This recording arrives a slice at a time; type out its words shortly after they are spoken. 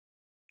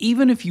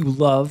Even if you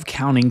love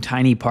counting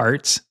tiny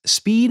parts,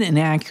 speed and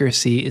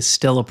accuracy is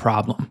still a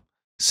problem.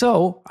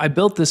 So I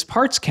built this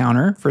parts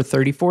counter for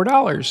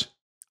 $34.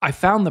 I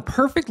found the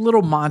perfect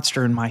little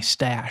monster in my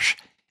stash.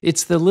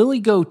 It's the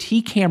LilyGo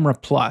T-Camera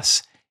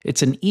Plus.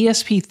 It's an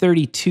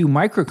ESP32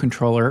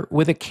 microcontroller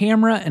with a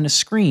camera and a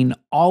screen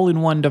all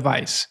in one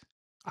device.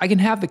 I can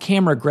have the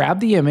camera grab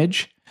the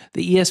image,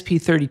 the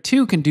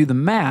ESP32 can do the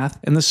math,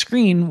 and the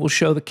screen will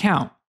show the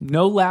count.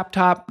 No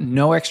laptop,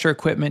 no extra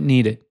equipment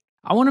needed.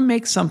 I want to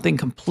make something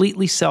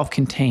completely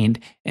self-contained,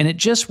 and it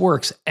just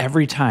works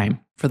every time.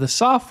 For the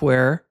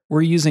software,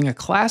 we're using a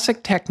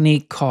classic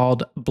technique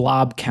called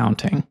blob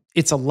counting.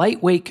 It's a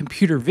lightweight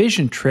computer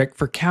vision trick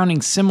for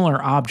counting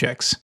similar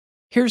objects.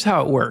 Here's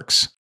how it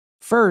works.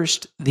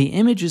 First, the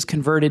image is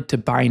converted to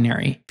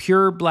binary,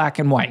 pure black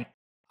and white.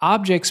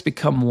 Objects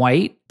become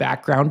white,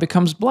 background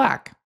becomes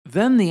black.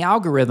 Then the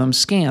algorithm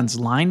scans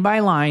line by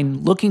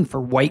line looking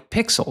for white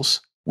pixels.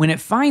 When it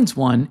finds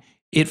one,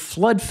 it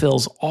flood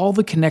fills all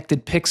the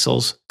connected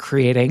pixels,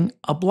 creating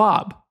a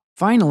blob.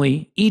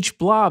 Finally, each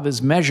blob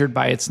is measured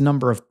by its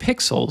number of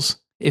pixels.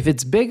 If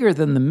it's bigger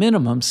than the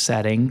minimum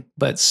setting,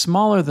 but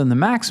smaller than the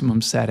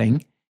maximum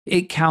setting,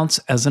 it counts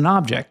as an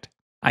object.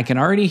 I can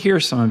already hear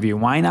some of you,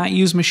 why not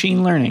use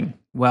machine learning?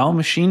 Well,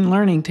 machine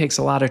learning takes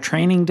a lot of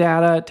training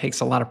data, takes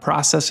a lot of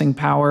processing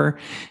power,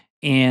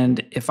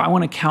 and if I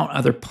want to count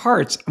other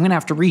parts, I'm going to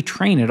have to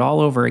retrain it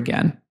all over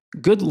again.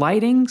 Good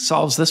lighting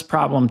solves this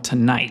problem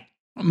tonight.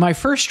 My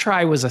first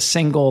try was a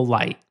single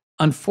light.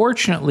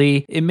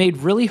 Unfortunately, it made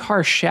really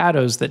harsh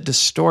shadows that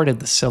distorted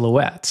the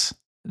silhouettes.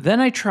 Then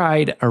I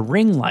tried a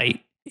ring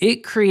light.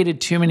 It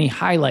created too many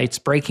highlights,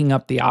 breaking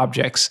up the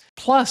objects,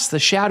 plus the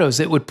shadows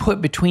it would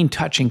put between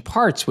touching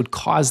parts would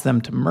cause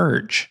them to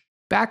merge.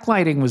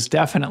 Backlighting was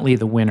definitely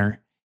the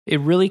winner. It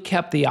really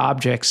kept the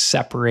objects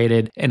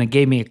separated and it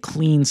gave me a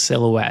clean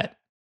silhouette.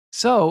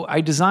 So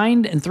I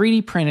designed and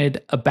 3D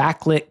printed a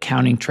backlit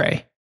counting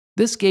tray.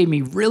 This gave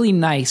me really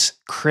nice,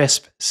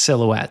 crisp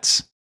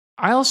silhouettes.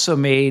 I also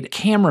made a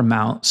camera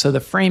mount so the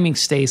framing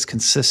stays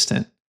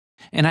consistent.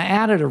 And I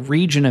added a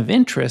region of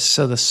interest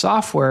so the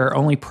software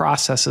only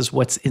processes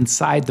what's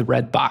inside the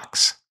red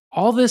box.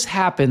 All this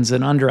happens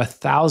in under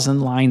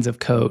 1,000 lines of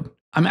code.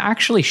 I'm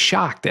actually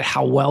shocked at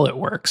how well it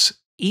works.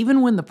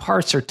 Even when the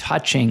parts are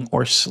touching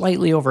or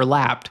slightly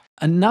overlapped,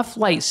 enough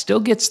light still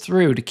gets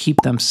through to keep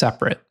them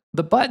separate.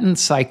 The button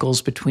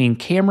cycles between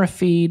camera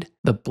feed,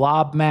 the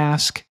blob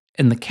mask,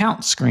 and the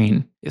count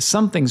screen. If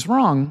something's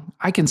wrong,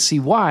 I can see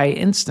why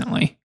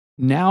instantly.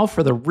 Now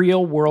for the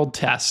real world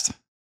test.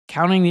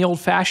 Counting the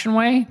old-fashioned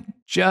way?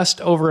 Just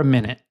over a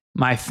minute.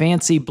 My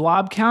fancy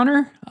blob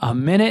counter?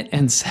 1 minute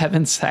and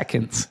 7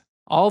 seconds.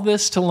 All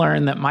this to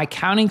learn that my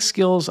counting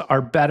skills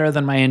are better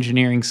than my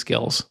engineering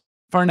skills.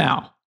 For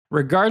now.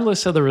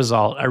 Regardless of the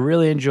result, I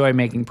really enjoy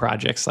making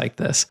projects like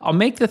this. I'll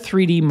make the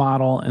 3D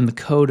model and the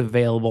code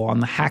available on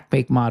the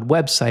HackMakeMod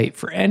website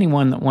for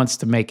anyone that wants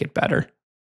to make it better.